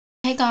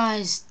Hey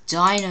guys,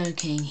 Dino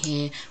King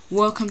here.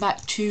 Welcome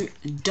back to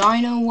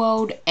Dino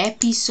World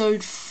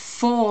episode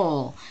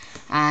 4.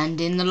 And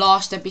in the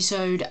last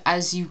episode,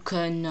 as you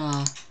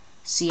can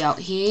see out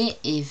here,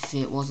 if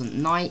it wasn't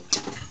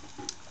night,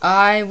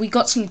 we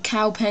got some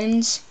cow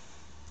pens.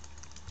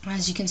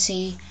 As you can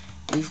see,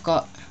 we've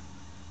got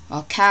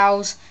our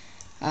cows.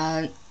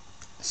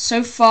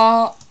 So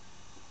far,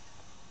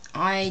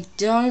 I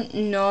don't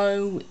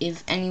know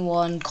if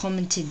anyone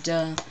commented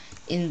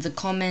in the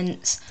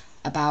comments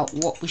about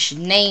what we should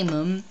name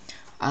them,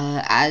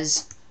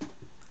 as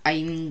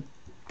I'm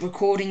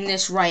recording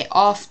this right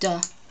after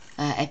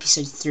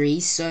episode 3,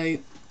 so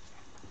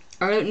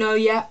I don't know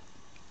yet,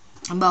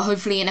 but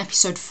hopefully in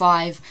episode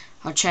 5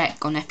 I'll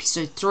check on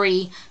episode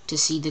 3 to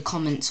see the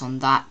comments on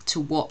that, to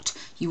what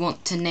you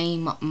want to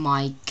name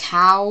my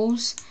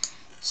cows.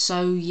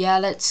 So yeah,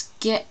 let's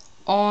get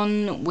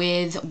on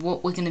with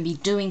what we're going to be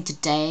doing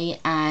today.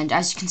 And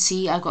as you can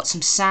see, I've got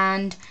some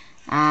sand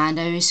and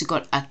I also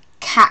got a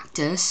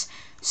cactus.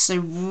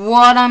 So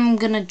what I'm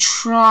gonna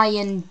try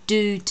and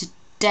do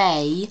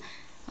today,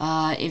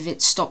 if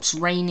it stops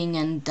raining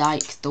and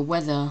like the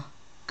weather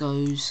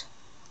goes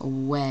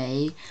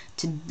away,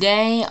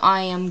 today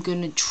I am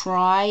gonna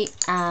try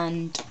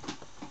and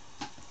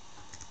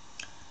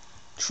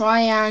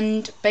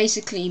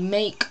basically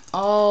make,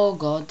 oh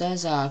god,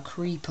 there's a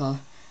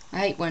creeper. I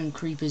hate when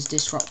creepers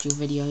disrupt your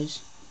videos.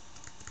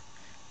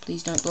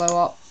 Please don't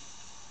blow up.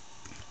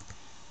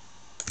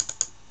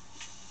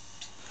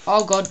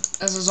 Oh god,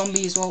 there's a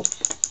zombie as well.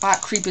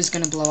 That creeper's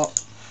gonna blow up.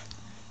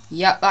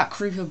 Yep, that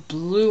creeper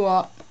blew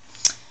up.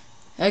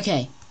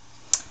 Okay,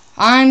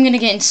 I'm gonna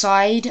get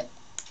inside,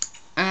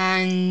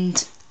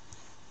 and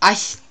I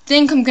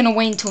think I'm gonna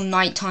wait until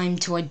nighttime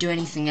till I do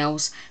anything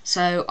else.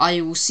 So I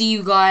will see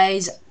you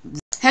guys.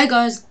 Hey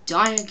guys,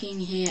 Dino King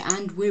here,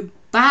 and we're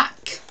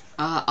back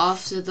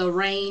after the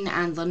rain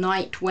and the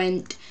night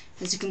went.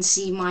 As you can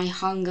see, my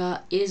hunger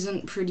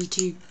isn't pretty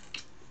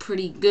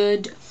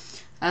good.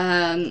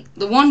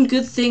 The one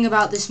good thing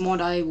about this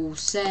mod, I will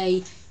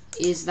say,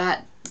 is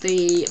that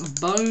the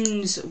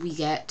bones we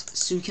get,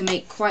 so we can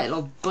make quite a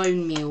lot of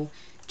bone meal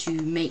to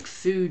make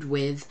food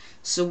with.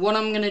 So what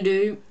I'm gonna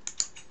do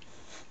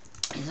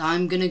is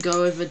I'm gonna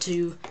go over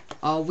to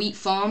our wheat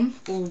farm.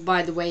 Oh,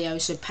 by the way, I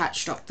also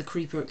patched up the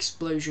creeper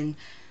explosion.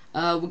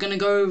 We're gonna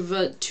go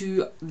over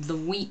to the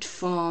wheat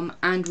farm,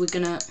 and we're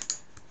gonna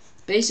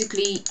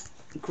basically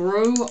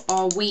grow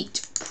our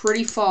wheat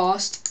pretty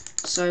fast,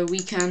 so we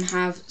can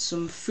have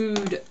some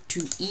food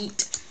to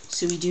eat,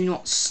 so we do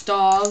not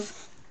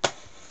starve,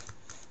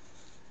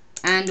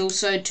 and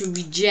also to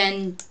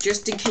regen,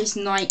 just in case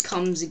night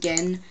comes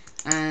again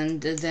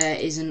and there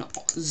is a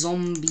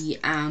zombie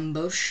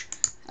ambush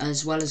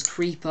as well as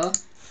creeper,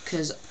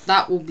 because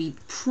that will be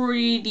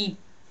pretty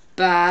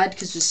bad,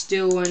 because we're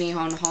still only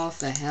on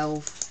half a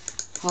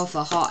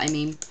heart, I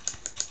mean.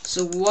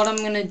 So what I'm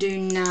gonna do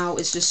now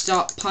is to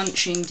start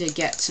punching to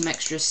get some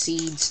extra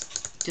seeds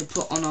to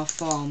put on our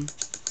farm.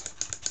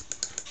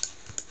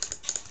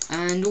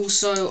 And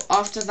also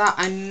after that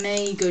I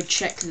may go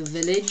check the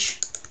village.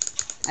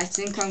 I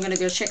think I'm gonna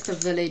go check the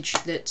village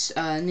that's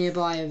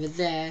nearby over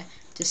there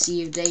to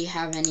see if they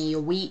have any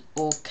wheat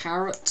or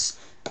carrots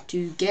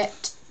to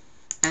get,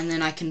 and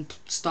then I can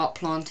start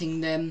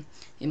planting them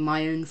in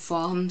my own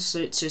farm, so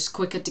it's just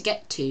quicker to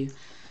get to.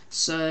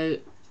 So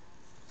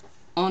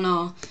on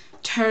our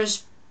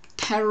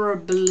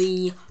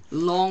terribly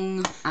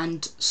long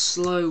and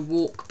slow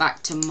walk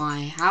back to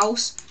my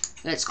house,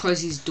 let's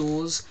close these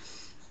doors.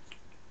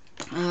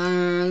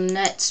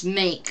 Let's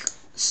make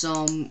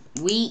some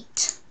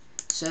wheat.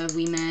 So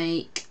we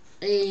make,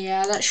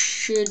 yeah, that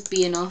should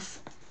be enough.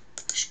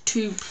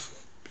 2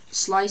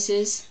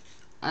 slices.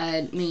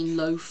 I mean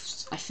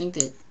loaves. I think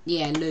that,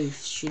 yeah,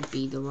 loaves should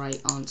be the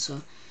right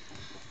answer.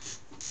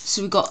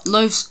 So we got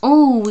loaves.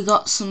 Oh, we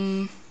got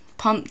some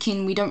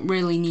pumpkin. We don't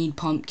really need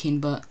pumpkin,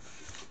 but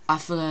I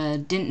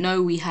didn't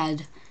know we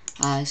had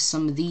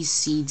some of these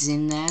seeds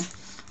in there.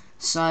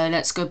 So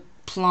let's go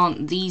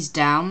plant these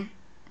down.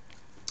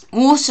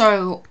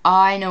 Also,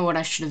 I know what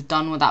I should have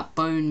done with that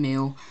bone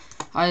meal.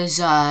 I was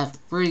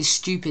really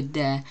stupid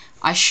there.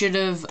 I should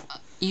have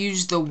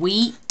used the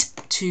wheat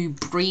to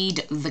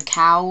breed the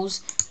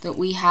cows that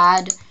we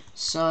had,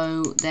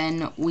 so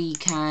then we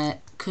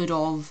could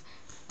have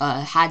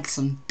had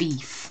some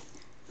beef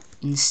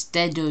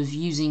instead of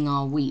using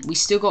our wheat. We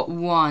still got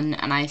one,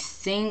 and I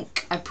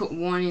think I put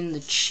one in the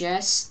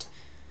chest.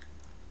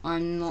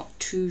 I'm not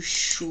too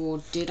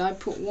sure. Did I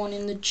put one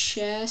in the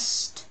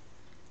chest?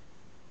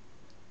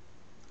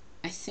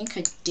 I think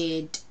I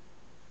did.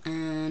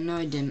 No,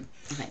 I didn't.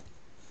 Okay.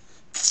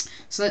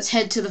 So let's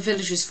head to the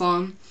villager's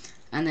farm,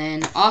 and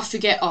then after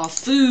we get our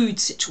food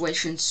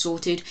situation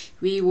sorted,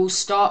 we will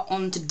start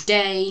on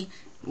today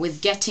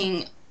with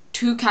getting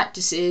 2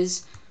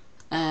 cactuses,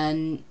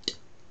 and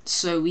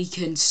so we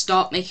can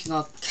start making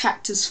our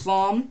cactus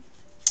farm.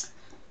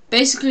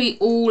 Basically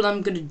all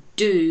I'm gonna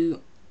do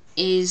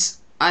is,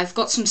 I've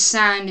got some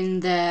sand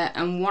in there,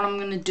 and what I'm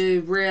gonna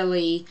do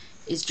really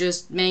is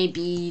just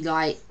maybe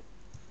like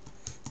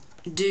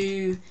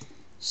do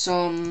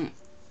some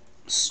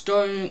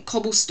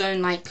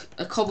cobblestone, like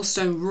a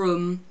cobblestone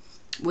room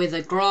with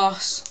a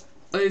grass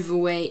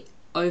overlay.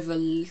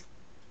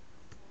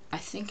 I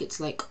think it's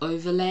like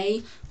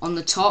overlay on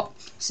the top,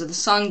 so the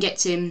sun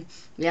gets in.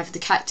 We have the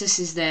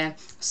cactuses there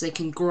so they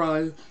can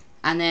grow,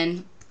 and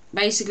then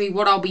basically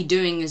what I'll be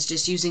doing is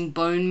just using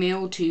bone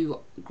meal to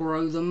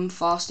grow them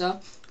faster.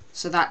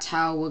 So that's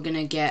how we're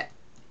gonna get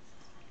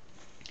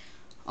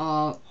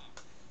our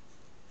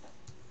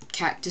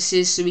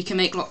cactuses, so we can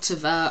make lots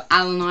of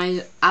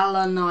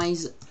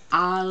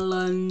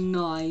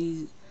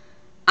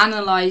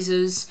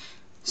analyzers.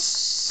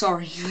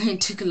 Sorry,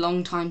 it took a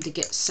long time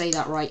to say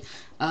that right.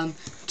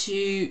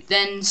 To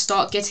then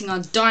start getting our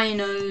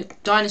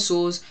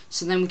dinosaurs,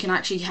 so then we can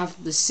actually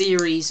have the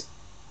series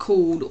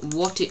called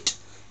what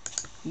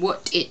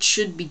it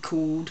should be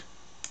called,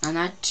 and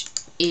that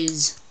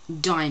is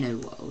Dino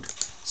World.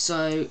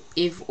 So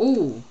I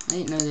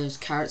didn't know those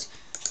carrots.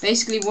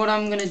 Basically what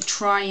I'm gonna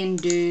try and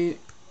do,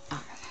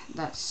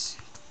 that's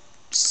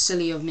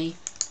silly of me,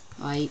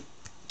 I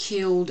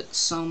killed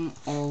some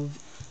of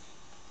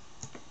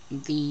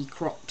the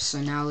crops,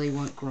 so now they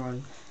won't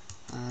grow.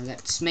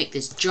 Let's make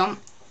this jump,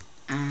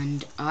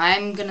 and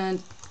I'm gonna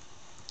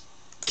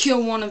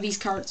kill one of these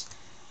carrots.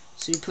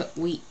 So we put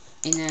wheat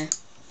in there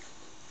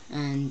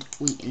and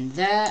wheat in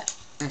there.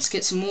 Let's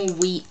get some more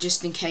wheat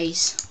just in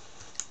case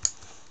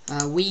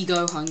we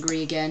go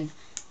hungry again.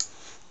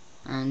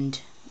 And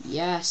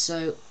yeah,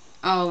 so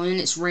and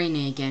it's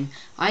raining again.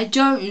 I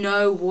don't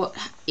know what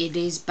it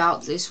is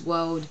about this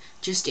world,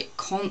 just it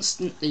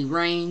constantly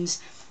rains.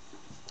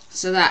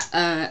 So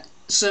that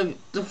so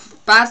the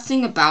bad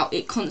thing about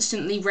it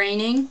constantly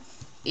raining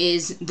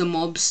is the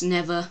mobs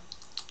never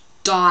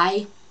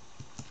die.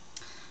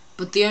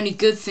 But the only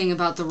good thing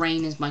about the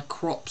rain is my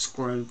crops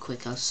grow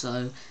quicker,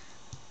 so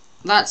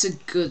that's a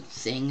good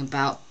thing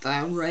about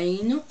that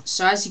rain.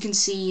 So as you can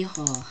see,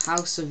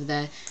 house over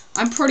there.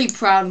 I'm pretty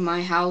proud of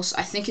my house.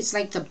 I think it's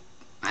like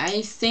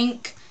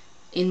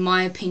in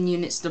my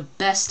opinion, it's the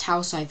best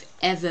house I've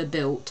ever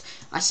built.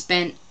 I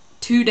spent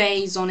 2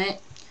 days on it.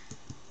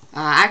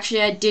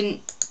 Actually, I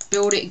didn't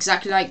build it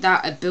exactly like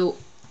that. I built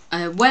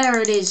where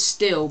it is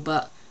still,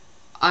 but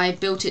I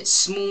built it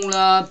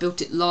smaller,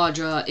 built it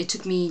larger. It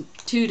took me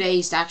 2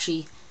 days to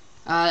actually,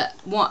 a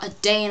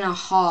day and a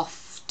half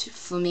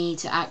for me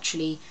to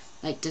actually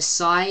like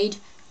decide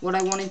what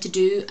I wanted to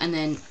do, and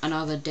then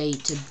another day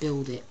to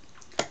build it.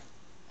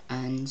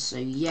 And so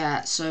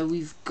yeah, so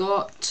we've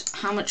got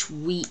how much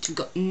wheat? We've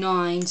got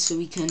 9, so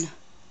we can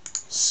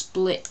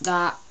split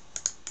that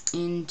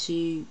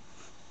into,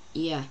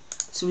 yeah.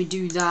 So we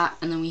do that,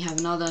 and then we have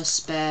another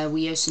spare.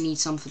 We also need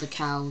some for the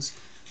cows,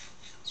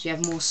 so we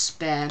have more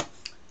spare.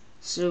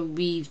 So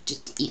we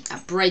just eat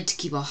that bread to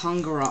keep our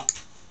hunger up.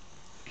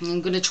 And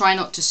I'm gonna try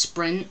not to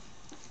sprint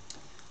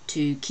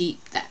to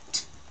keep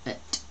that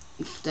at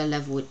the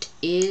level it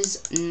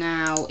is.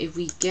 Now, if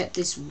we get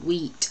this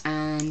wheat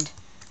and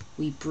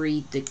we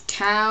breed the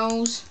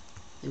cows,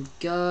 there we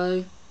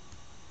go.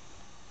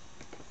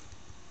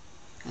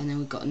 And then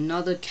we've got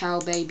another cow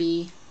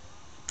baby.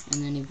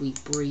 And then if we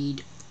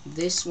breed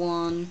this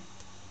one,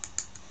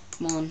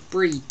 come on,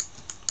 breed.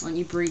 Aren't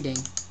you breeding?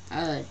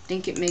 I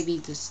think it maybe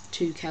the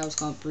 2 cows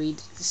can't breed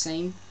the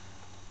same.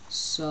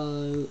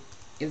 So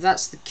if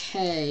that's the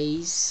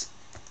case,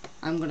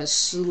 I'm gonna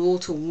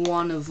slaughter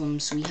one of them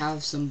so we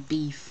have some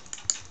beef.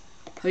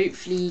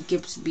 Hopefully it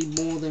gives me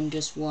more than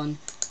just one.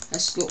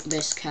 Let's slaughter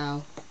this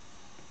cow.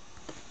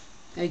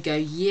 There we go.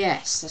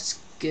 Yes, that's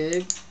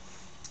good.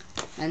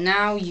 And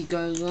now you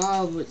go,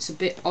 oh, it's a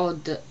bit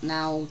odd that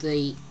now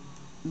the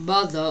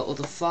mother or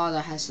the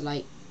father has to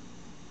like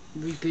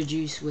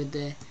reproduce with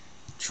their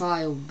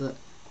child, but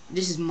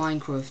this is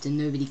Minecraft and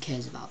nobody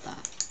cares about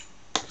that.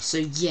 So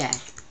yeah,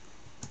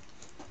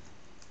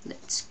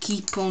 let's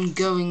keep on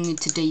going in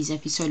today's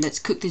episode. Let's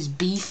cook this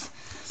beef,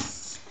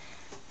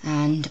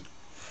 and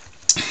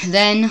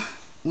then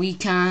we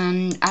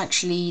can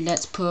actually,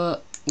 let's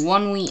put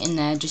 1 wheat in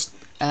there just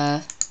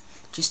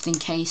in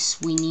case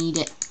we need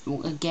it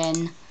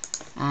again.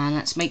 And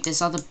let's make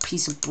this other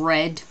piece of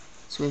bread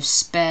so we have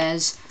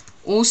spares.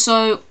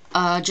 Also,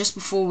 just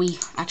before we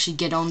actually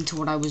get on to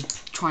what I was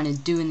trying to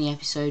do in the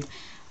episode,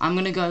 I'm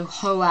gonna go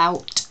hoe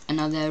out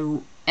another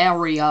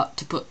area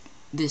to put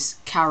this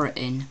carrot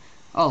in.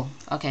 Oh,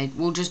 okay,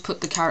 we'll just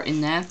put the carrot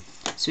in there.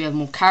 So we have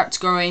more carrots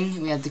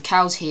growing, we have the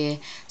cows here.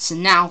 So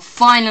now,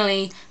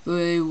 finally,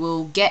 we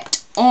will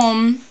get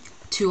on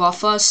to our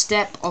first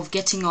step of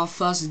getting our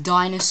first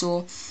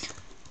dinosaur.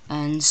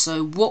 And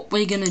so what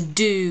we're gonna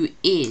do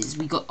is,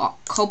 we got our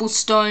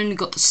cobblestone, we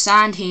got the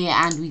sand here,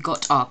 and we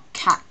got our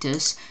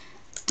cactus.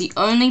 The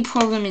only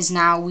problem is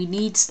now we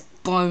need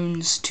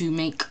bones to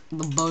make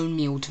the bone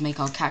meal to make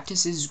our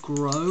cactuses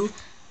grow.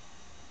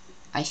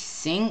 I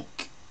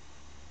think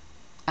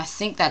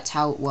that's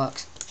how it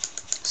works.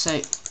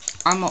 So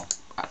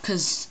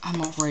because I'm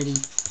not really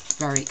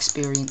very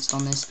experienced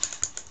on this.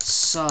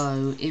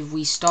 So if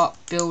we start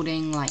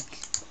building, like,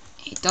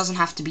 it doesn't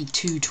have to be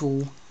too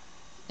tall.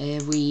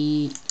 If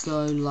we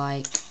go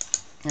like,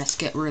 let's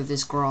get rid of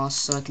this grass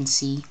so I can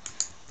see.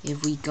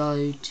 if we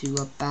go to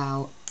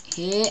about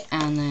here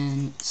and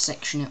then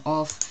section it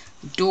off,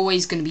 the doorway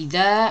is going to be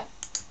there,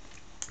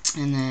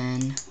 and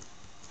then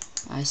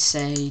I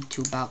say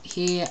to about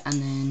here, and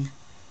then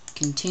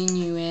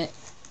continue it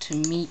to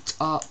meet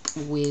up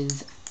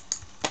with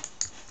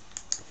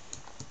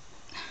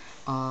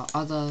our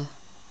other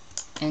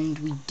end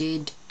we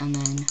did, and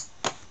then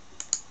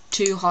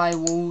 2 high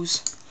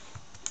walls.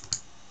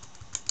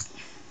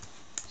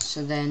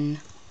 So then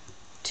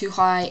 2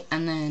 high,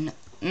 and then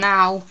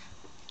now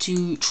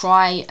to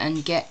try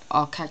and get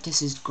our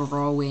cactuses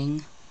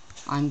growing,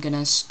 I'm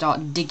gonna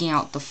start digging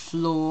out the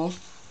floor.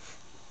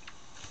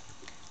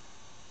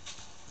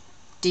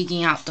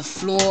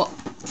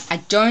 I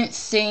don't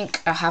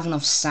think I have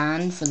enough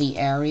sand for the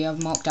area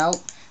I've marked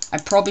out. I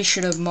probably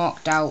should have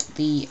marked out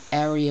the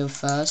area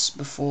first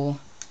before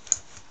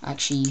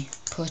actually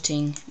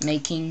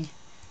making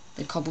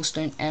the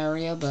cobblestone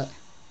area, but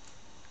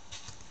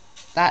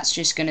that's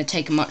just going to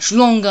take much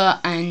longer,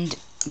 and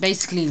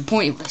basically the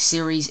point of this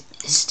series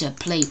is to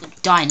play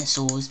with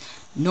dinosaurs,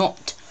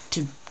 not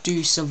to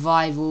do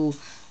survival.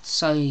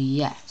 So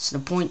yeah, so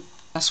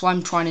that's why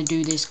I'm trying to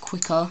do this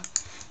quicker.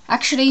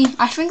 Actually,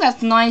 I think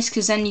that's nice,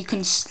 because then you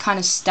can kind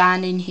of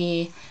stand in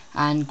here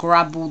and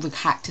grab all the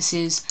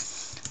cactuses.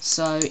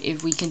 So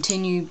if we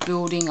continue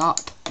building up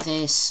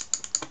this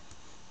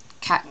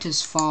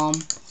cactus farm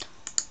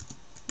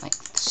like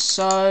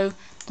so,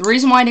 the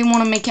reason why I didn't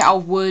want to make it out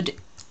of wood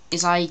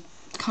is I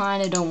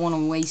kind of don't want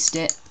to waste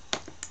it.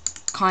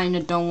 Kind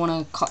of don't want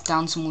to cut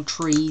down some more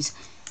trees,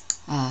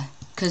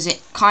 because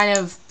it kind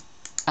of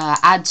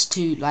adds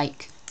to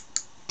like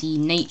the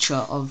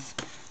nature of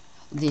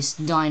this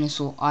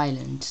dinosaur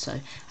island. So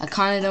I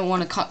kind of don't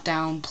want to cut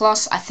down.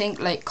 Plus, I think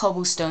like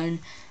cobblestone,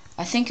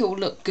 I think it will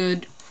look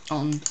good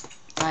on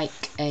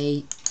like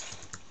a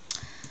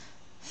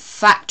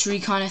factory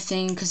kind of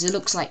thing, because it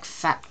looks like a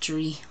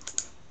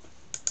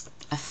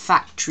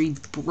factory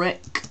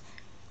brick.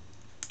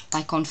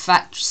 Like on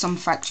some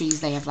factories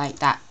they have like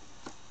that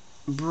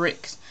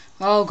bricks.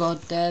 Oh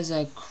god, there's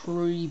a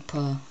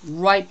creeper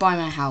right by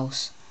my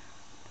house.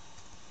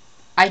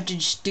 I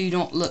just do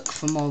not look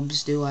for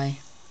mobs, do I?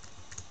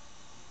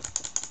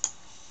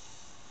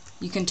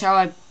 You can tell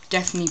I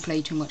definitely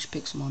play too much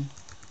Pixelmon,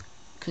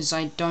 because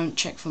I don't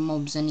check for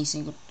mobs any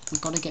single.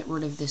 I've got to get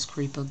rid of this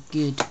creeper.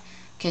 Good.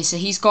 Okay, so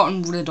he's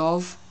gotten rid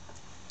of.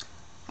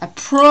 I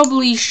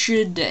probably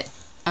should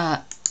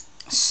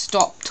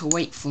stop to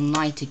wait for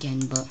night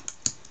again, but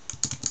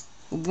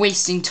we're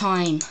wasting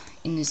time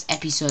in this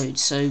episode,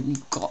 so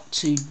we've got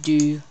to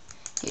do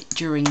it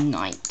during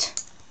night.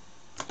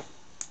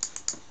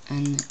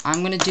 And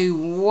I'm gonna do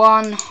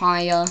 1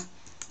 higher,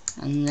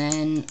 and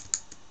then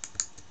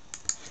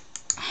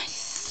I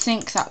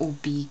think that will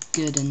be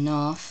good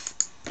enough.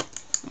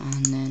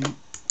 And then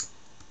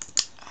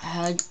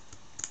I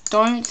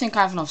don't think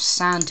I have enough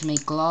sand to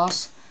make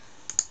glass.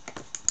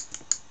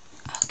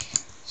 Okay,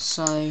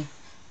 so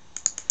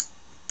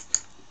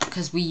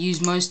because we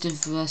used most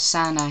of the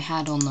sand I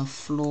had on the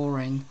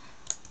flooring,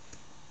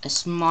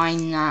 let's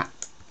mine that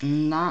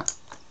and that.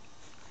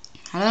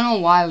 I don't know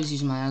why I was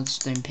using my other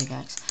stone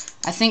pickaxe.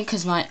 I think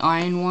because my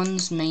iron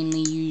one's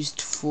mainly used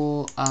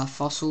for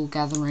fossil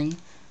gathering,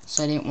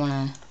 so I didn't want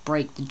to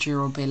break the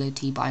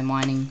durability by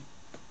mining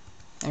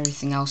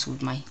everything else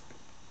with my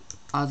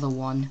other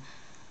one.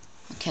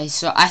 Okay,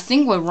 so I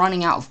think we're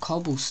running out of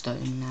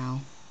cobblestone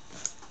now.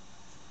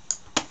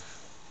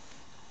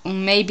 Or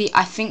maybe,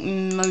 I think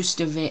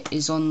most of it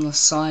is on the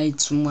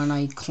sides from when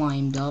I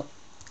climbed up.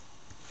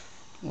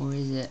 Or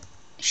is it?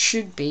 It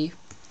should be.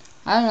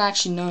 I don't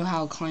actually know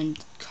how I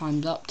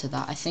climbed up to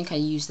that. I think I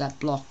used that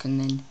block and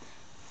then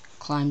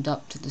climbed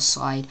up to the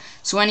side.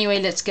 So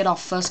anyway, let's get our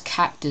first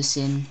cactus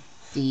in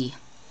the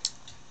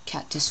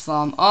cactus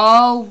farm.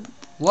 Oh,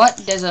 what?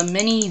 There's a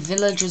mini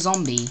villager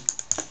zombie.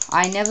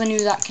 I never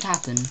knew that could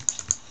happen.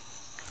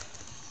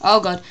 Oh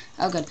god,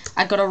 oh god.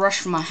 I gotta rush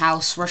from my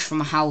house,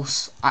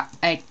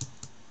 I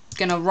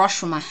gonna rush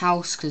from my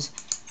house,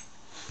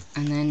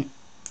 and then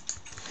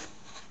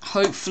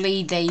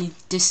hopefully they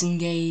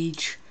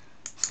disengage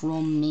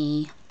from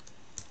me.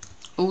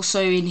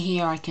 Also in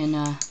here I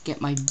can get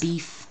my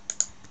beef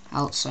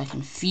out so I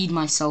can feed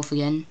myself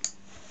again.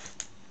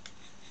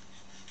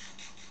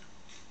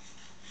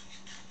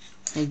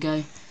 There you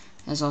go.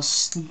 There's our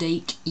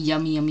steak,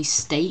 yummy yummy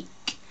steak.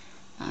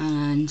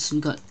 And so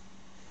we got,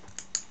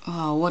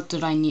 oh, what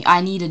did I need? I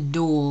need a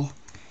door.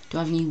 Do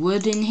I have any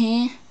wood in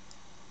here?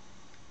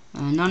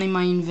 None in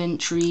my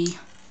inventory.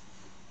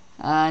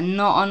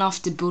 Not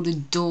enough to build a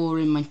door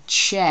in my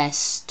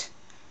chest.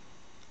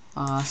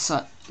 So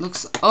it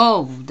looks,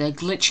 oh, they're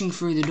glitching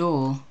through the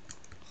door.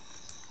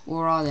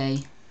 Or are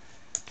they?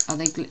 Are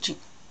they glitching?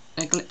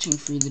 They're glitching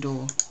through the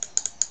door.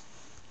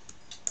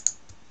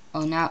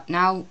 Oh,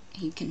 now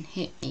he can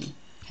hit me.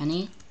 Can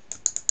he?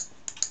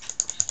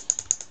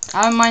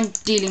 I don't mind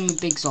dealing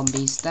with big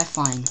zombies. They're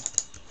fine.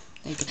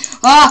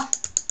 Ah!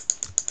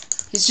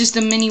 It's just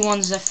the mini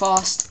ones. They're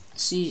fast.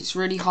 See, it's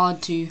really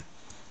hard to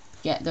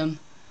get them.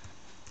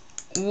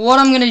 What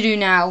I'm gonna do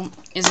now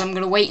is I'm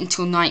gonna wait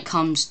until night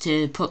comes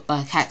to put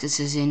my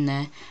cactuses in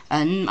there.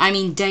 I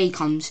mean day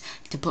comes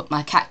to put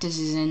my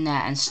cactuses in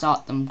there and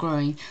start them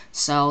growing.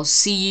 So I'll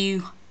see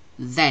you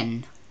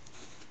then.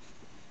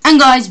 And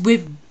guys,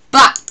 we're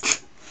back.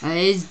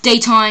 It's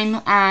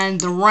daytime and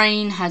the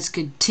rain has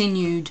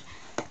continued.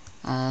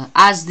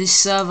 As this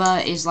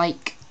server is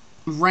like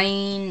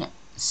rain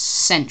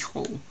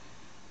central,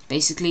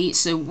 basically.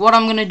 So what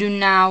I'm gonna do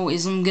now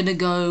is I'm gonna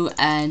go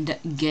and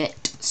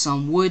get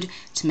some wood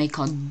to make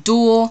a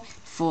door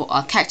for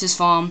our cactus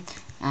farm,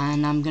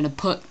 and I'm gonna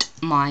put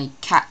my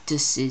cacti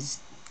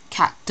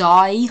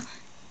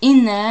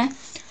in there,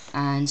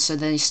 and so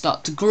they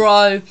start to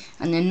grow,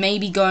 and then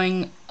maybe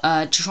going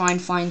to try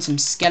and find some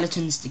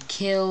skeletons to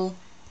kill.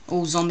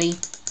 Oh, zombie.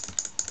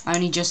 I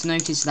only just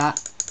noticed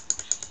that.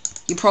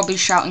 You're probably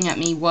shouting at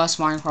me, worst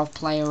Minecraft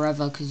player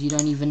ever, because you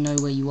don't even know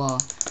where you are.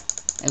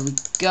 There we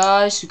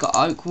go, so we've got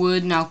oak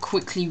wood. Now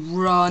quickly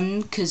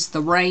run, because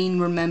the rain,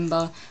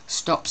 remember,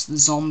 stops the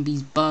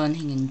zombies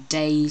burning in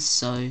days,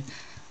 so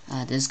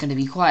there's going to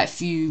be quite a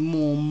few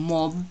more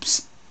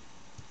mobs.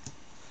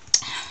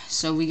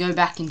 So we go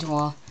back into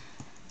our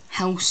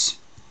house.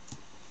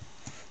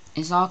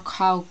 Is our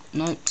cow...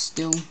 Nope,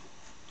 still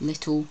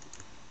little.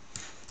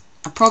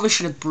 I probably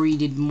should have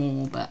breeded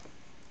more, but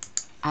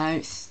I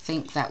don't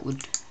think that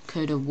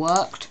could have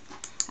worked.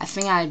 I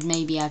think I'd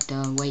maybe have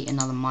to wait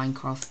another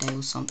Minecraft day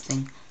or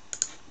something.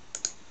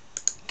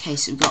 Okay,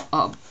 so we've got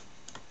a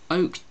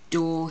oak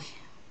door,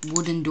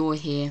 wooden door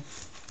here.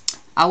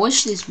 I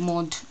wish this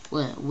mod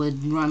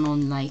would run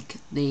on like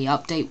the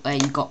update where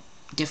you got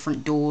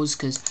different doors,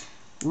 because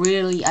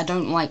really I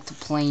don't like the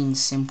plain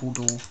simple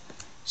door.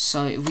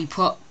 So if we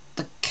put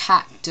the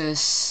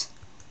cactus,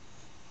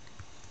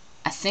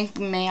 I think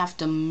we may have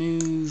to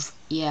move.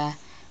 Yeah,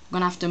 I'm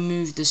gonna have to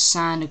move the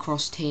sand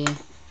across here. I'm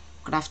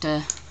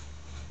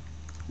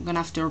gonna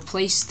have to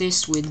replace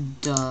this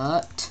with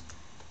dirt,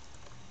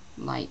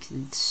 like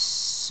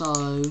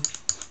so,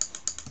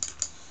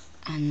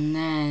 and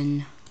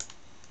then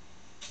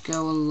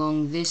go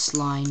along this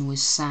line with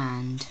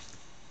sand.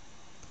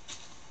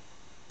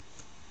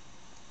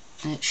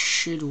 It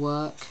should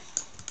work.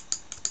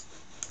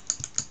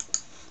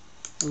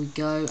 There we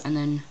go, and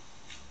then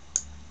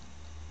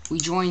we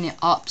join it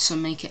up to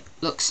make it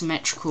look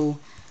symmetrical,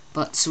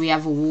 but so we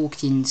have a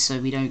walk-in so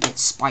we don't get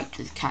spiked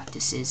with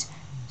cactuses.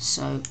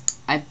 So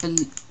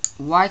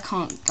why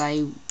can't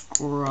they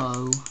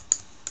grow?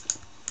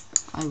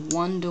 I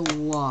wonder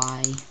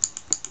why.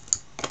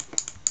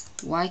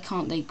 Why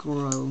can't they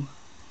grow?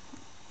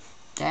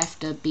 They have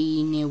to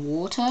be near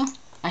water?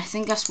 I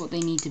think that's what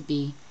they need to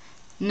be.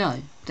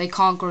 No, they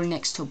can't grow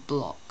next to a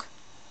block.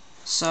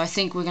 So I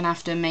think we're gonna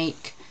have to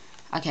make...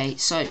 Okay,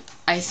 so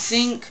I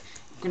think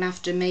we're gonna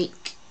have to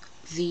make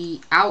the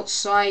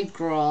outside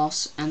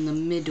grass and the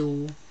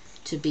middle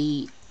to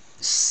be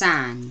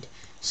sand,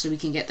 so we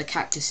can get the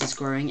cactuses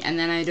growing, and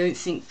then I don't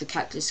think the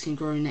cactus can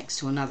grow next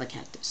to another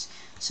cactus,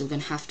 so we're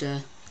going to have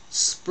to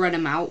spread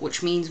them out,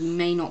 which means we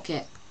may not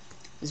get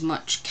as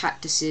much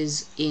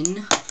cactuses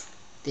in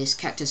this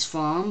cactus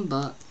farm,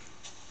 but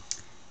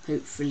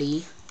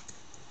hopefully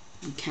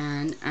we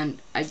can.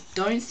 And I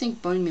don't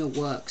think bone meal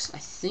works. I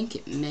think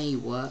it may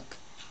work.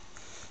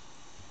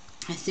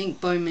 I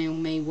think bone meal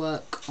may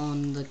work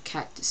on the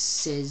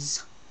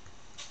cactuses,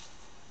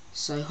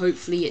 so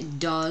hopefully it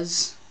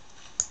does.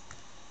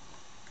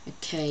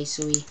 Okay,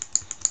 so we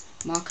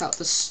mark out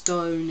the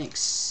stone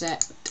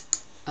except,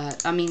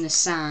 I mean the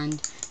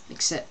sand,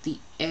 except the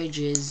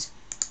edges.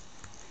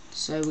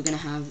 So we're going to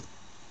have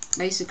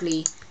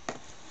basically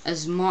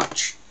as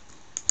much,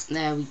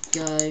 there we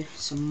go,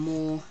 some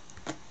more.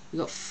 We've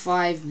got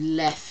 5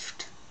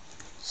 left,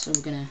 so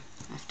we're going to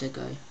have to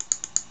go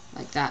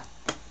like that,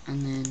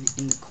 and then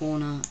in the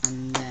corner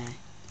and there.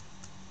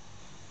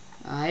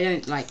 I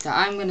don't like that.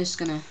 I'm just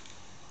going to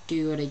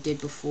do what I did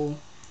before,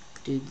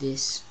 do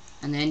this.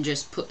 And then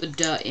just put the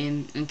dirt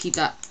in and keep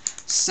that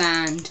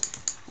sand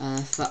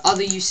for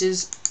other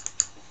uses.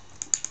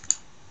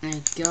 There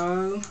we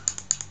go.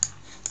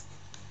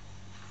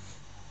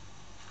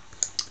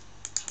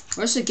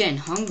 We're also getting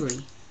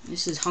hungry.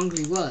 This is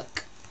hungry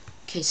work.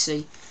 Okay,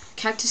 so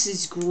cactus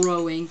is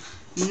growing.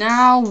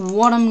 Now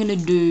what I'm gonna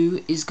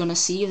do is gonna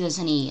see if there's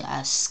any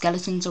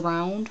skeletons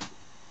around.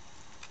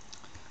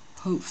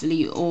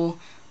 Hopefully, or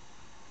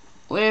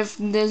if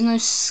there's no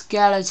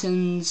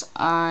skeletons,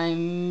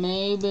 I'm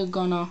maybe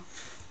gonna...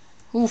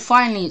 Oh,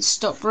 finally it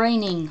stopped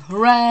raining.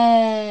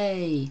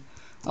 Hooray!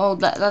 Oh,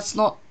 that's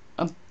not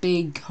a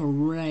big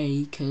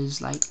hooray,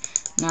 because like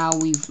now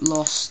we've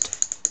lost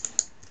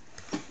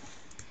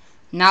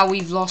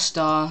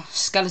our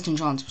skeleton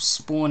chance of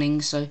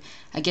spawning, so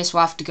I guess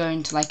we'll have to go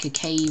into like a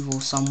cave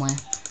or somewhere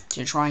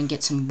to try and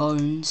get some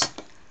bones.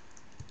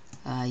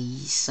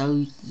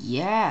 So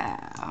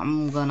yeah,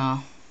 I'm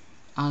gonna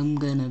I'm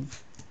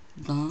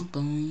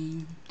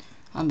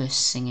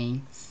just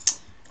singing.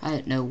 I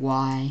don't know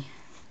why.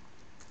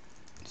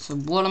 So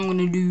what I'm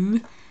gonna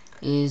do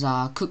is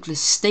cook the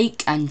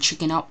steak and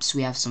chicken up so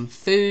we have some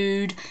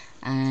food,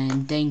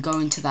 and then go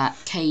into that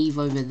cave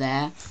over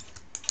there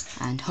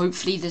and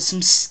hopefully there's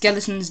some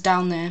skeletons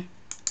down there,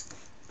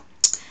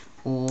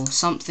 or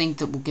something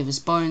that will give us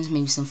bones,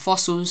 maybe some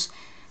fossils,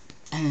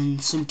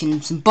 and so we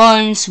can some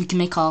bones, so we can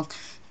make our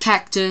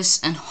cactus,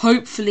 and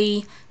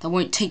hopefully that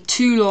won't take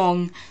too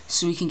long,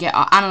 so we can get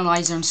our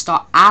analyzer and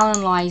start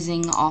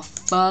analyzing our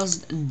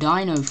first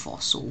dino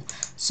fossil.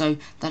 So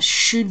that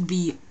should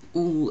be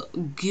all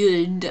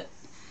good.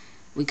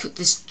 We cook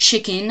this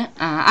chicken.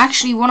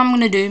 Actually, what I'm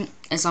gonna do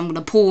is I'm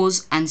gonna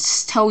pause and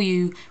tell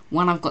you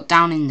when I've got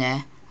down in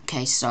there.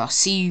 Okay, so I'll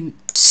see you.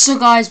 So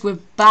guys, we're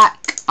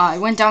back. I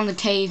went down the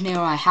cave near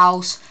our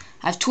house.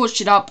 I've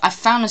torched it up. I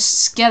found a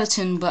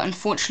skeleton, but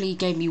unfortunately it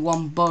gave me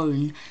one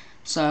bone.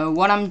 So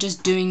what I'm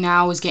just doing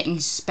now is getting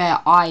spare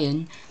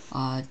iron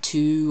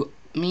to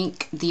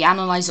make the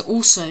analyzer,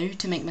 also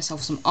to make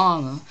myself some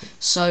armor.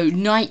 So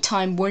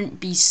nighttime won't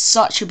be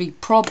such a big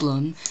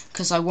problem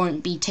because I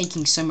won't be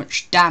taking so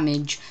much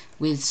damage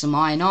with some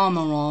iron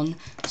armor on.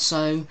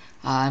 So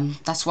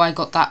that's why I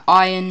got that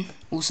iron,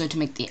 also to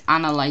make the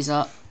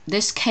analyzer.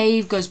 This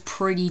cave goes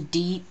pretty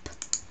deep.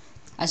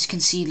 As you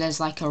can see, there's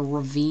like a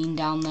ravine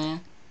down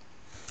there,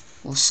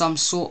 or some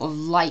sort of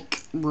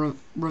like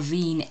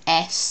ravine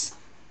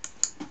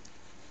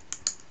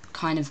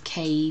kind of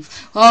cave.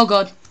 Oh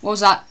god, what was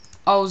that?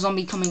 Oh,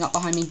 zombie coming up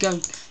behind me. Go.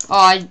 Oh,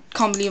 I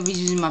can't believe I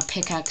was using my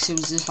pickaxe. It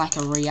was just like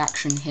a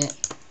reaction hit.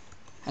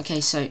 Okay,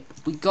 so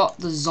we got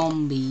the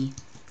zombie,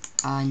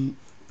 and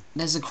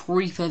there's a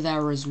creeper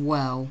there as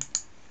well.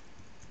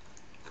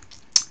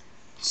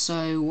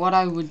 So what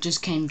I would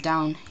just came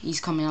down. He's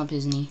coming up,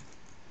 isn't he?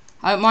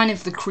 I don't mind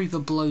if the creeper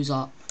blows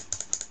up.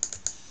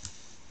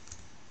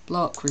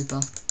 Blow up, creeper.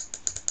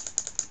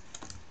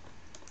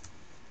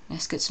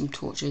 Let's get some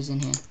torches in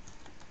here.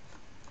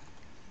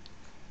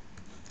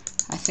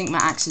 I think my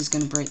axe is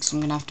going to break, so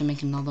I'm going to have to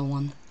make another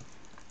one.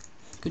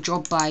 Good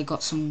job, but I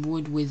got some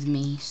wood with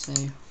me, so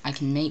I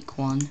can make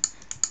one.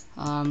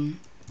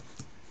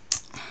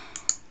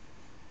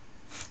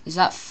 Is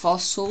that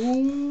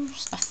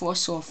fossils? I thought I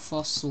saw a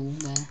fossil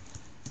there.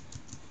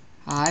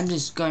 I'm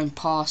just going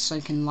past so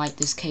I can light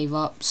this cave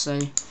up, so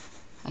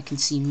I can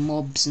see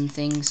mobs and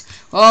things.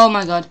 Oh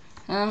my god.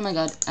 Oh my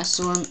god. I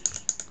saw him.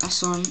 I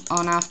saw him.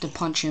 Oh, now I have to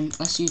punch him.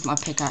 Let's use my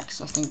pickaxe.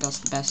 I think that's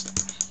the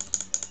best.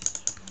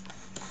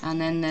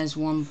 And then there's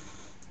one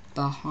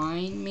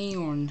behind me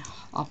or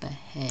up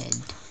ahead.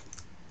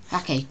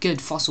 Okay,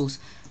 good. Fossils,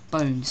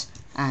 bones,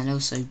 and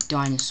also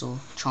dinosaur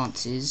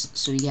chances.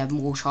 So you have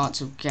more chance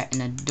of getting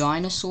a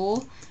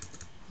dinosaur.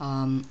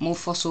 More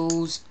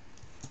fossils.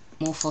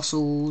 More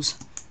fossils.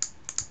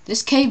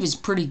 This cave is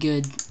pretty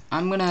good.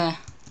 I'm gonna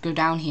go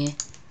down here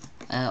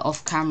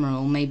off camera,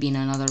 or maybe in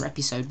another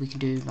episode we can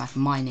do like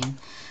mining.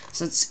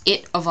 So that's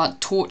it of our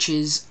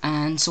torches,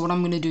 and so what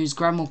I'm gonna do is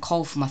grab more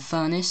coal for my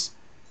furnace.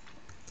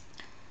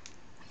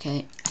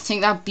 Okay, I think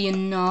that'd be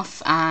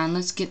enough, and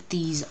let's get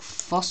these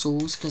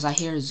fossils because I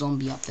hear a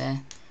zombie up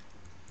there.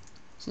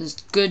 So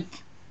it's good.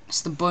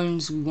 It's the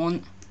bones we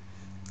want.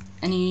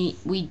 I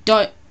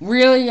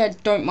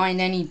don't mind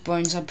any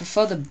bones. I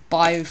prefer the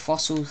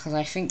biofossils because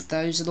I think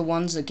those are the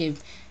ones that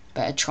give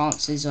better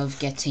chances of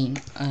getting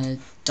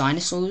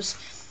dinosaurs.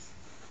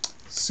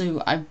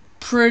 So I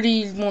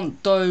pretty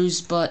want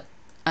those, but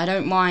I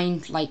don't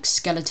mind like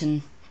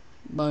skeleton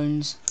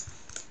bones,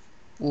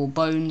 or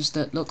bones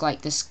that look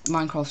like this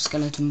Minecraft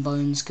skeleton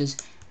bones, because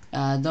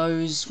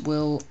those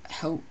will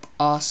help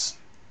us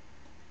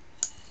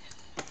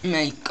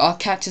make our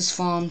cactus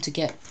farm to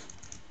get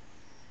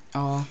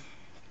our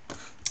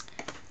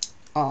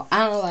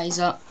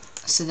analyzer,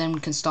 so then we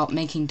can start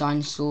making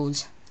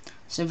dinosaurs.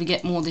 So we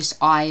get more of this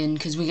iron,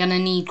 because we're gonna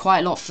need quite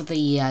a lot for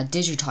the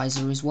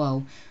digitizer as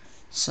well.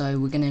 So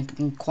we're gonna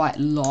need quite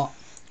a lot.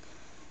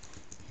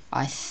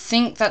 I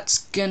think that's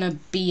gonna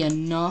be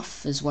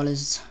enough, as well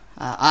as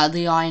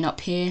the iron up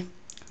here.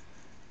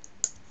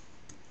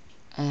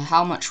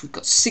 How much we've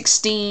got?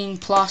 16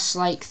 plus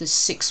like the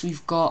 6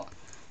 we've got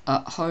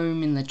at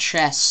home in the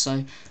chest.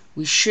 So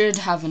we should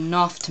have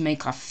enough to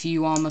make a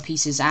few armor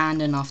pieces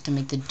and enough to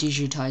make the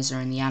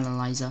digitizer and the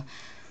analyzer.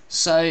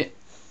 So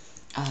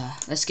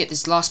let's get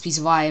this last piece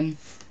of iron.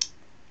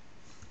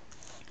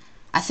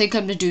 I think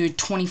I'm gonna do a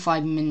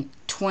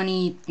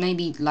 25-minute,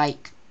 maybe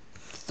like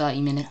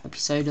 30-minute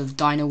episode of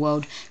Dino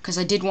World, because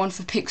I did one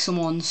for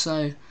Pixelmon,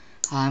 so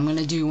I'm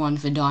gonna do one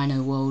for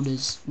Dino World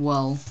as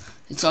well.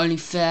 It's only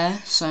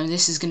fair. So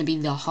this is gonna be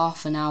the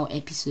half-an-hour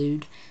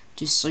episode,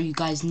 just so you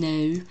guys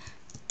know.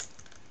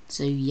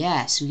 So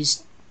yeah, so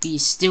we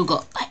still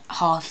got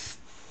like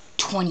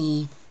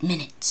 20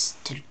 minutes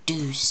to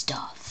do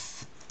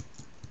stuff.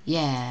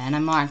 Yeah, and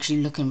I'm not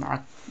actually looking at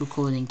a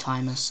recording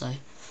timer, so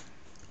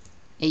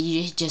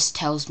it just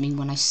tells me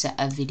when I set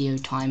a video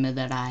timer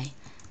that I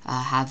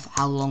have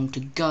how long to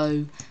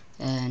go,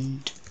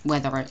 and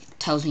whether it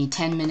tells me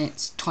 10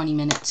 minutes, 20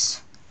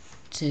 minutes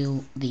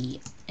till the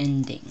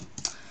ending.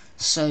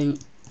 So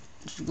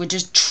we're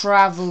just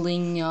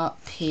traveling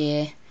up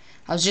here.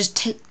 I was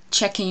just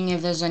checking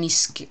if there's any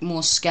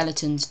more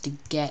skeletons to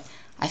get.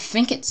 I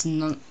think it's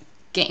not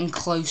getting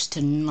close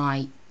to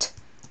night,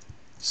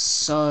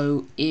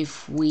 so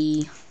if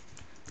we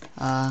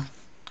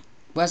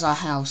Where's our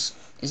house?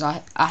 Is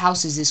our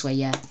house is this way,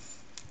 yeah.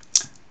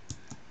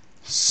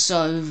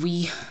 So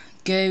we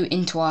go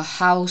into our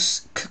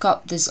house, cook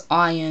up this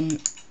iron,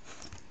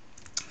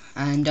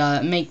 and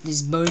make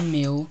this bone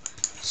meal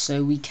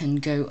so we can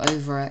go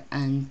over it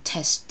and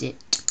test it.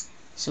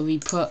 So we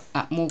put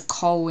more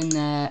coal in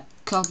there,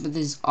 cook up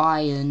this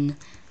iron,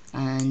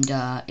 and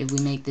if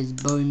we make this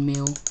bone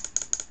meal,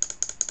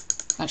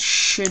 that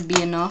should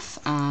be enough.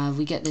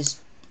 We get this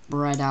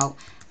bread out.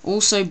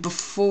 Also,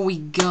 before we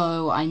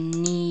go, I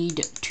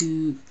need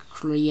to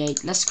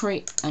let's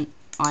create an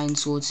iron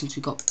sword since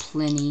we got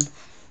plenty.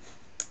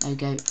 There we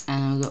go,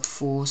 and we got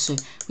 4. So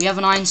we have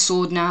an iron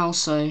sword now,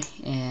 so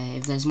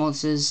if there's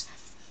monsters,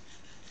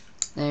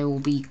 there will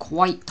be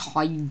quite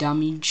high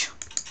damage.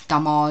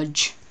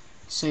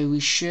 So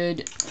we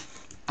should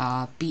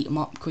beat them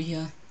up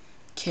quicker,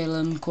 kill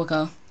them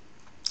quicker,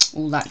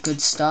 all that good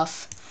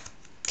stuff.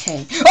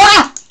 Okay.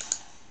 Ah!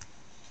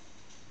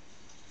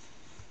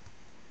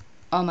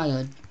 Oh my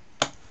god.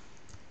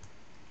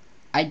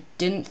 I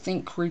didn't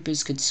think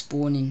creepers could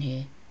spawn in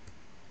here.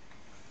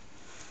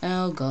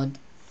 Oh god.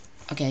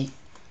 Okay.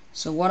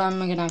 So what I'm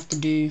gonna have to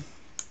do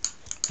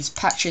is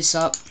patch this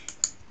up.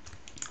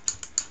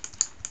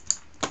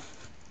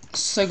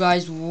 So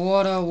guys,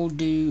 what I will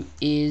do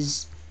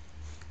is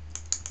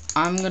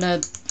I'm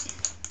gonna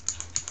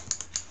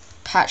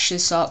patch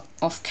this up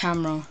off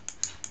camera,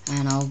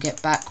 and I'll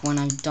get back when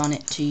I've done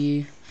it to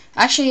you.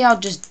 Actually, I'll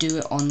just do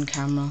it on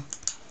camera.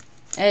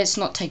 It's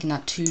not taking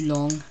that too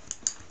long.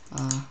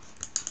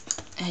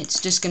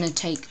 It's just gonna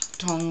take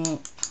time.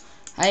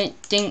 I didn't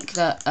think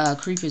that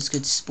creepers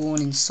could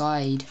spawn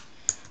inside.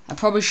 I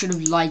probably should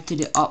have lighted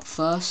it up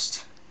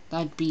first.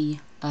 That'd be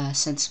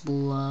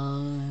sensible.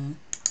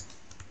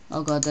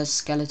 Oh god, there's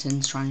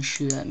skeletons trying to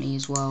shoot at me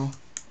as well.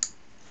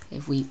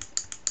 If we...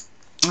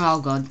 Oh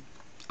god.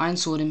 Iron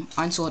sword him.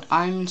 Iron sword.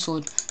 Iron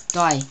sword.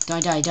 Die.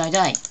 Die, die, die,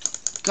 die.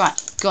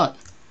 God.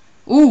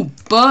 Ooh,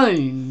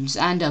 bones.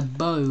 And a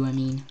bow, I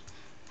mean.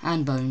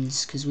 And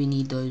bones, because we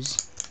need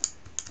those.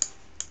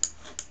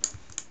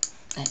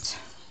 Let's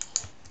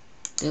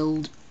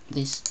build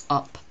this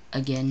up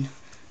again.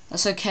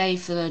 That's okay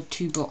for the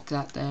 2 block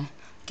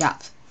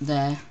gap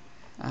there.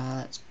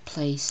 Let's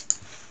place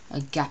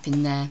a gap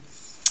in there.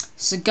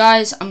 So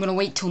guys, I'm gonna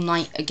wait till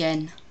night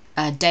again,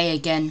 day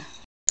again.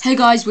 Hey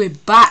guys, we're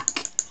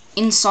back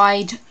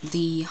inside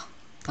the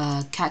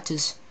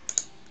cactus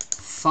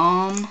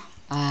farm.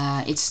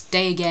 It's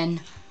day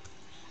again.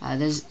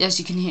 There's, as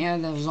you can hear,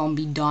 there's a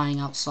zombie dying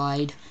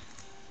outside.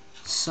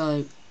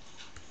 So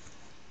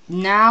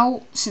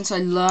now, since I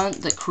learned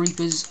that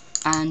creepers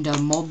and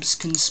mobs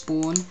can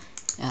spawn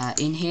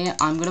in here,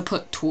 I'm gonna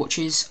put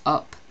torches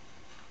up.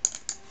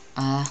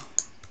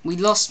 We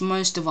lost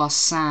most of our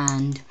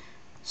sand,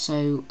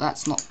 so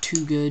that's not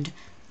too good.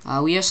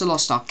 We also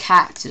lost our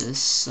cactus,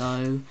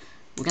 so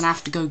we're gonna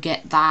have to go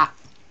get that.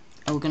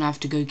 And we're gonna have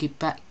to go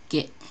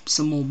get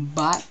some more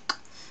back.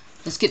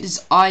 Let's get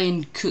this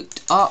iron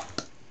cooked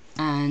up,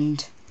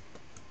 and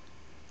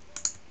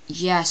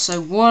yeah, so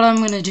what I'm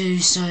gonna do,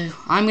 so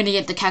I'm gonna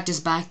get the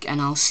cactus back,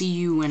 and I'll see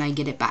you when I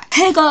get it back.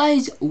 Hey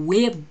guys,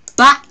 we're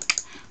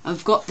back.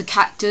 I've got the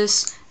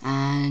cactus,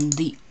 and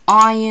the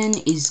iron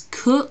is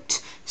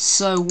cooked.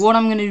 So what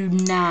I'm gonna do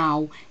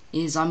now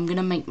is I'm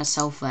gonna make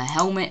myself a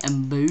helmet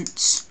and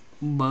boots.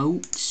 There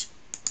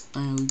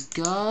we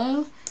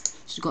go.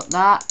 So we got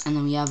that, and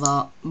then we have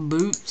our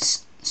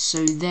boots.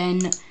 So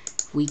then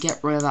we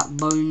get rid of that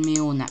bone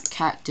meal and that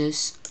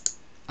cactus.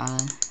 There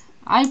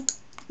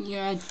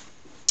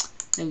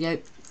we go,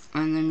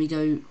 and then we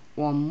go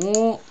one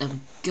more. There we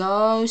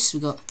go. So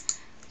we got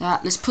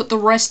that. Let's put the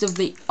rest of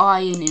the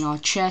iron in our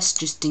chest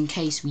just in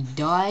case we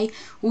die.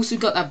 Also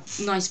got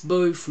that nice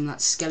bow from that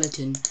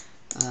skeleton.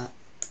 That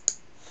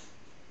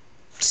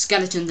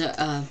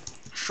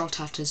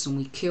shot at us and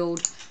we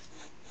killed.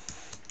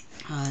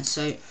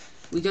 So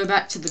we go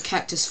back to the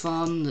cactus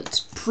farm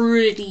that's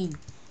pretty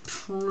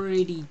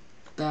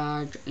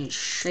bad in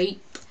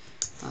shape.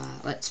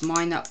 Let's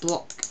mine that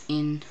block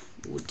in.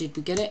 Did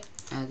we get it?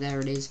 There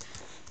it is.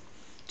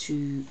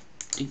 To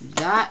do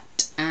that,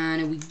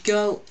 and we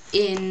go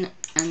in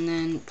and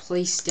then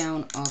place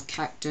down our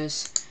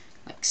cactus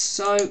like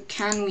so.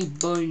 Can we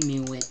bone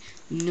meal it?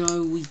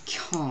 No, we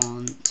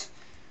can't.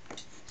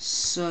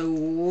 So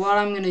what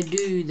I'm gonna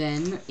do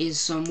then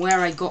is where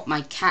I got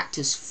my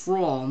cactus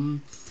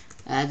from.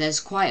 There's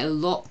quite a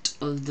lot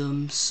of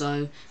them,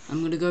 so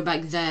I'm gonna go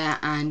back there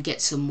and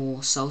get some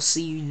more. So I'll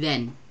see you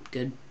then.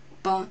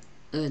 Goodbye.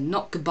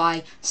 Not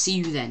goodbye. See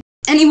you then.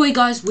 Anyway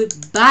guys, we're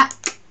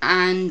back,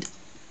 and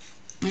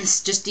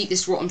let's just eat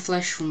this rotten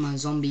flesh from my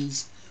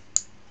zombies.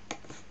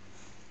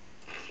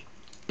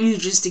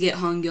 Just to get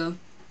hunger.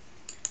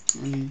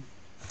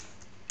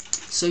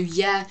 So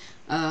yeah,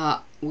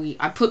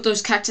 I put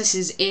those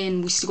cactuses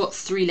in. We still got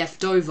 3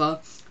 left over.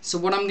 So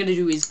what I'm gonna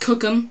do is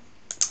cook them.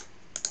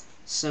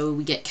 So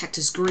we get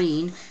cactus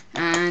green,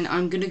 and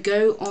I'm gonna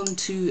go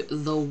onto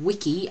the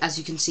wiki, as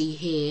you can see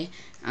here,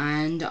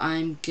 and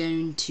I'm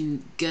going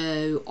to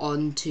go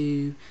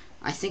onto,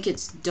 I think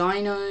it's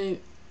dino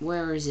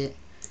where is it?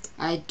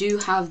 I do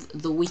have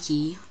the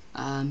wiki.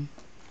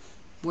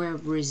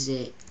 Where is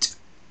it?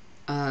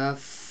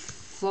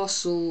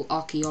 Fossil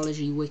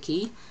archaeology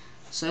wiki.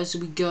 So as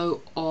we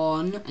go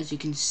on, as you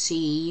can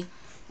see,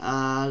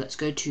 let's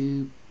go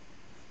to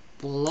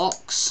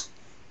blocks.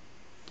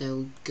 There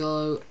we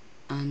go,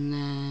 and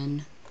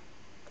then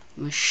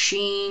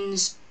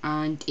machines,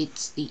 and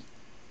it's the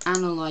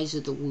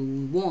analyzer that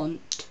we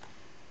want.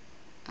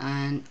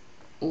 And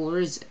or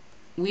is it?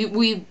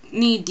 We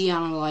need the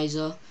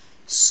analyzer,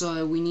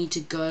 so we need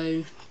to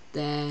go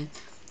there.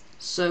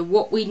 So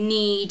what we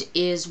need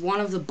is one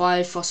of the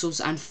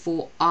biofossils and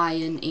 4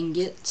 iron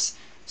ingots.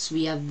 So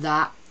we have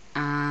that,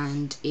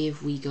 and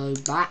if we go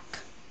back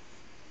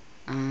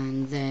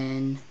and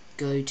then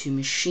go to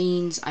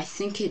machines, I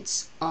think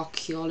it's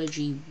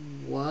archaeology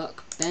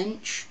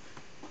workbench.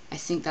 I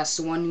think that's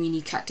the one we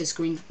need. Cactus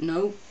green.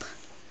 Nope,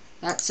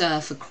 that's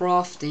for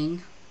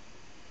crafting.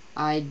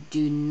 I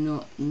do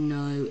not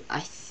know. I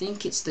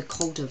think it's the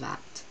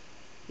cultivat.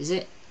 Is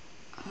it?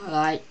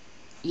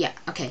 Yeah,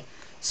 okay.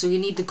 So we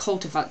need the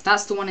cultivat.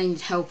 That's the one I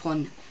need help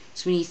on.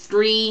 So we need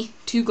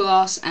 2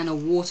 glass, and a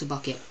water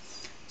bucket.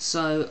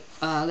 So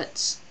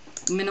let's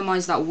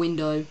minimize that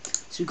window.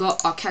 So we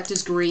got our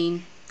cactus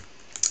green.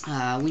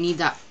 We need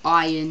that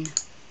iron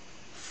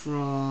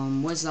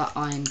from... Where's that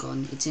iron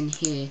gone? It's in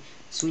here.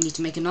 So we need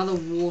to make another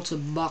water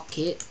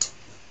bucket.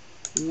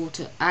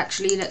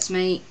 Actually, let's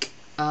make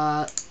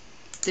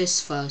this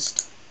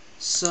first.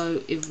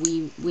 So if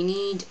we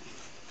need...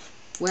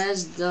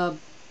 Where's the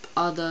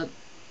other...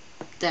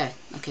 There.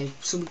 Okay,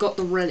 so we've got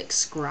the relic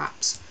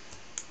scraps.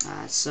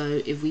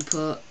 So if we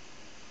put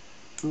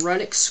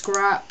relic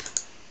scrap,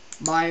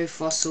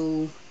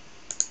 biofossil,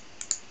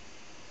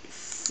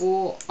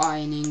 4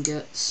 iron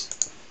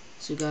ingots.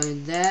 So go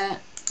there,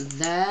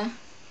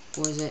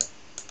 or is it?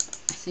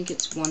 I think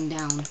it's one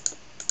down.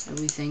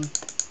 Everything.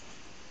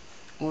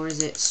 Or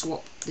is it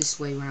swap this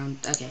way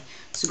around? Okay,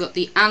 so we've got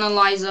the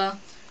analyzer,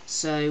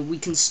 so we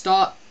can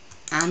start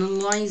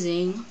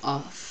analyzing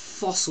our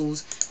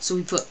fossils. So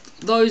we put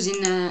those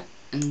in there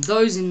and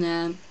those in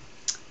there,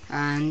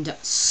 and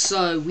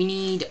so we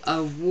need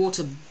a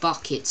water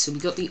bucket. So we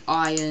got the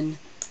iron,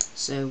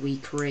 so we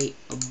create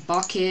a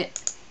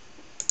bucket.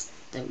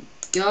 There we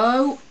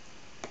go.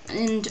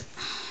 And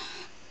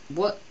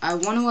what I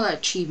wonder what that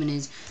achievement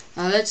is.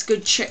 Let's go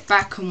check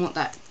back on what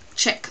that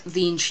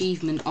the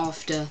achievement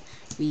after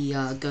we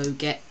go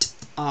get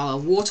our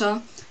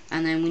water.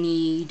 And then we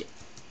need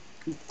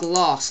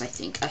glass. I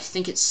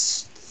think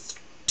it's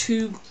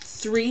 3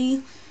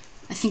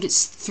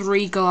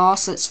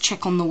 glass. Let's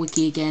check on the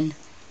wiki again.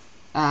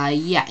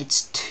 Yeah,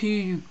 it's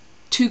 2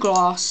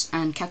 glass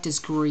and cactus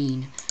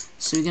green.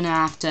 So we're gonna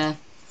have to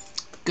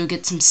go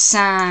get some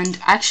sand.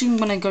 Actually, I'm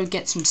gonna go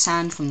get some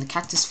sand from the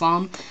cactus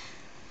farm,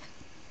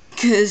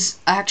 because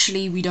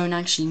actually we don't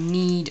actually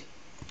need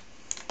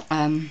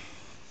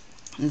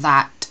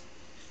that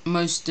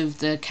most of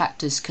the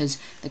cactus, because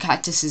the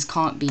cactuses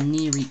can't be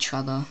near each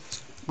other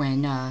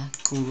when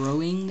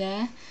growing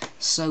there.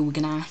 So we're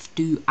gonna have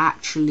to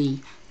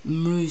actually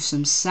remove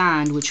some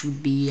sand, which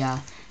would be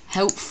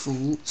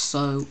helpful.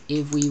 So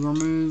if we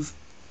remove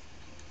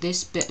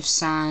this bit of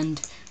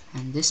sand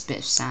and this bit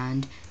of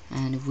sand,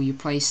 and if we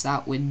replace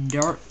that with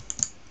dirt,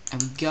 there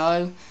we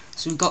go.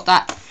 So we've got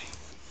that.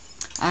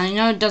 I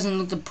know it doesn't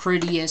look the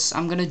prettiest.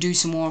 I'm gonna do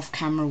some more off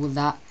camera with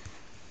that.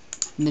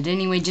 But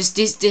anyway, just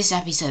this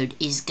episode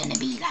is gonna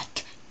be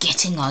like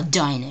getting our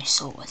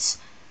dinosaurs.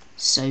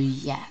 So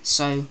yeah,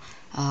 so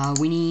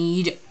we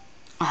need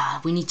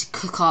to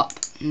cook up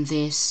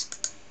this.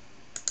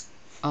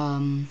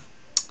 I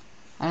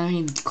don't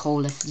need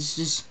coal if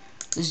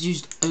let's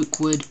use oak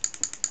wood.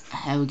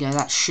 There we go.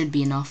 That should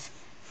be enough.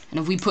 And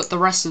if we put the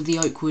rest of the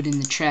oak wood in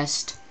the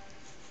chest,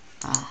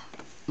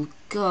 we'll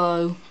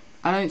go.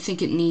 I don't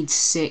think it needs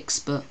 6,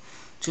 but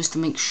just to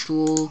make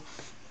sure,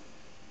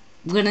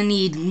 we're gonna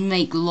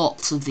make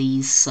lots of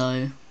these.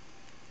 So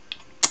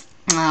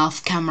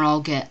off camera,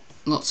 I'll get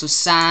lots of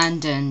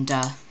sand and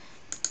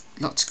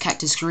lots of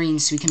cactus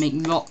greens, so we can make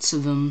lots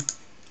of them.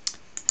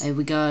 There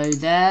we go.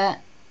 There.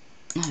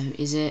 No,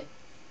 is it?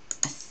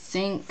 I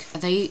think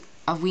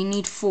we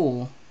need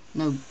 4.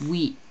 No,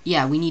 we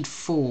need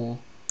 4.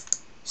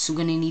 So we're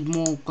gonna need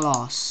more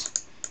glass.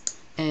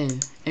 Oh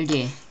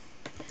dear.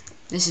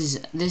 This is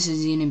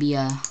gonna be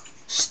a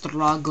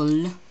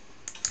struggle.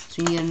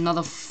 So we need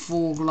another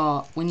 4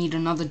 glass. We need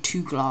another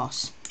 2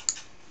 glass.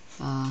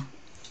 I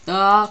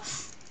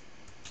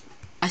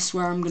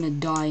swear I'm gonna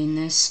die in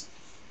this.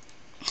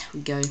 There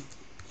we go.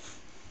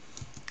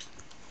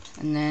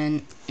 And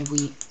then if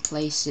we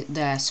place it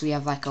there, so we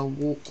have like a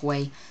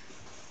walkway.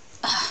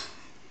 I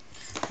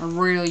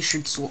really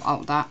should sort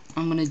out that.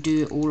 I'm gonna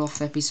do it all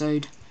off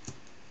episode.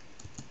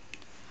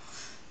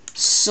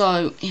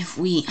 So if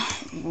we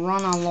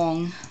run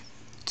along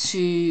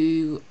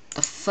to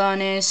the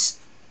furnace,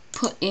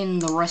 put in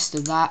the rest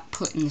of that,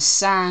 put in the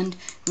sand,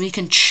 we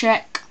can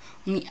check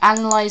on the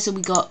analyzer.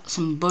 We got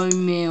some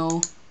bone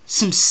meal,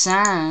 some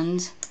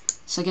sand,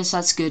 so I guess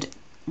that's good.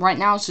 Right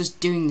now it's just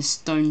doing the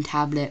stone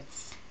tablet,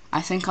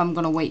 I think I'm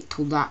gonna wait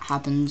till that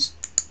happens.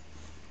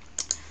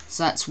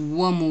 So that's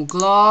one more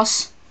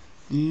glass,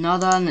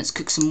 another, and let's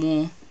cook some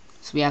more.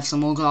 So we have some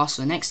more glass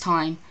for next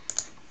time.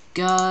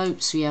 Go.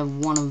 So we have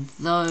one of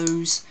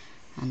those,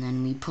 and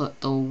then we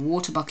put the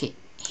water bucket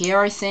here,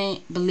 I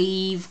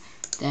believe.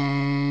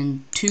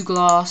 Then two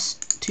glass,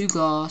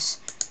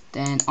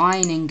 then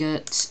iron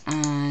ingots,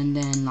 and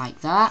then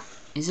like that.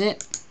 Is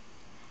it?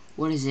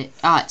 What is it?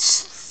 Ah,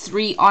 it's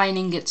 3 iron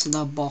ingots at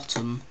the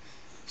bottom.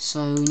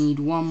 So we need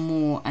one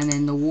more, and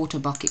then the water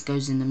bucket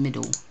goes in the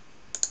middle.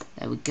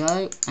 There we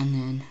go, and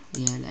then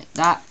we go like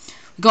that.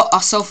 We got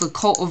ourselves a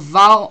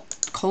cultivar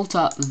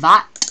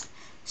vat.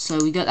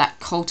 So we got that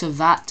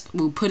cultivat.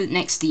 We'll put it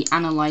next to the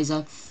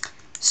analyzer.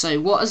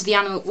 So what is the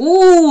animal?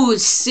 Ooh,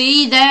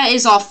 see, there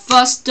is our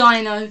first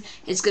dino.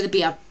 It's gonna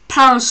be a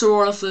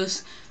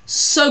Parasaurolophus.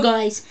 So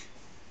guys,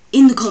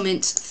 in the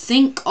comments,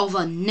 think of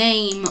a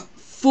name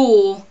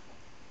for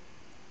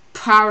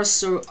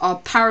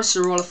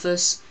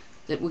Parasaurolophus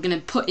that we're going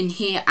to put in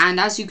here. And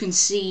as you can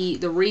see,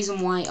 the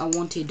reason why I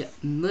wanted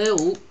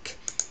milk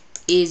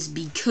is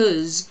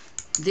because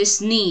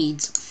this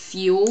needs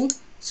fuel,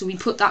 so we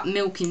put that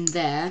milk in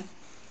there.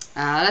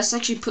 Let's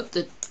actually put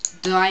the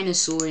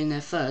dinosaur in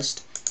there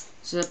first.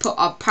 So put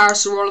our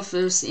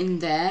Parasaurolophus in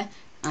there,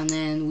 and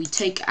then we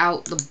take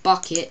out the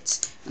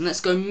bucket, and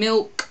let's go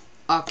milk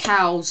our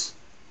cows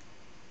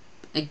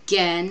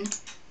again.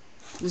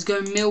 Let's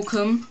go milk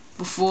them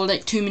before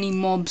like too many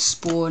mobs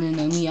spawn, and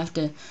then we have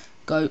to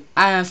go.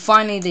 And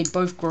finally, they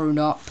both grown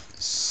up.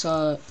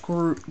 So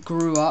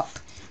grew up.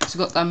 So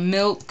got the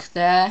milk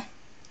there.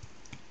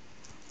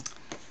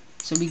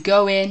 So we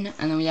go in,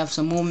 and then we have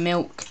some more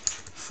milk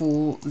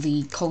for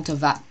the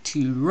cultivat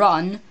to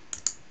run.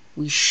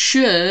 We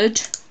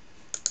should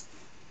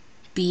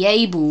be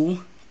able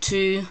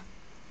to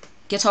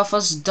get our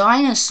first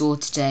dinosaur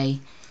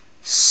today.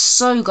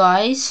 So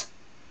guys,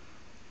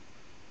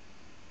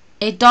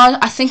 it does.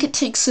 I think it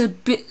takes a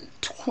bit,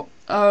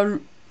 a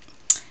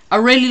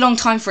really long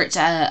time for it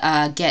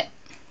to get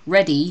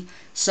ready.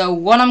 So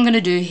what I'm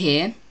gonna do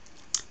here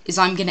is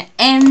I'm gonna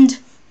end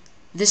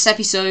this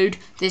episode,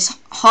 this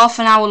half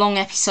an hour long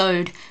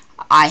episode.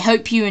 I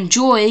hope you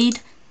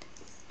enjoyed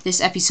this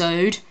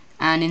episode,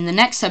 and in the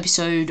next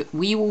episode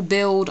we will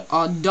build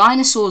our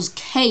dinosaur's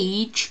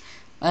cage.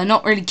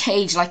 Not really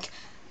cage, like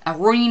a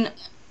arena,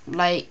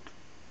 like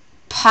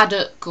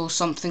paddock or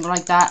something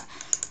like that.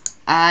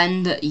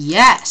 And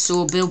yeah,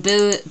 so we'll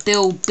be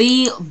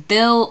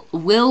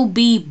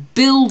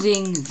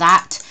building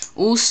that.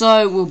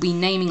 Also, we'll be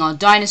naming our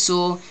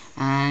dinosaur,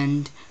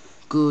 and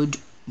goodbye.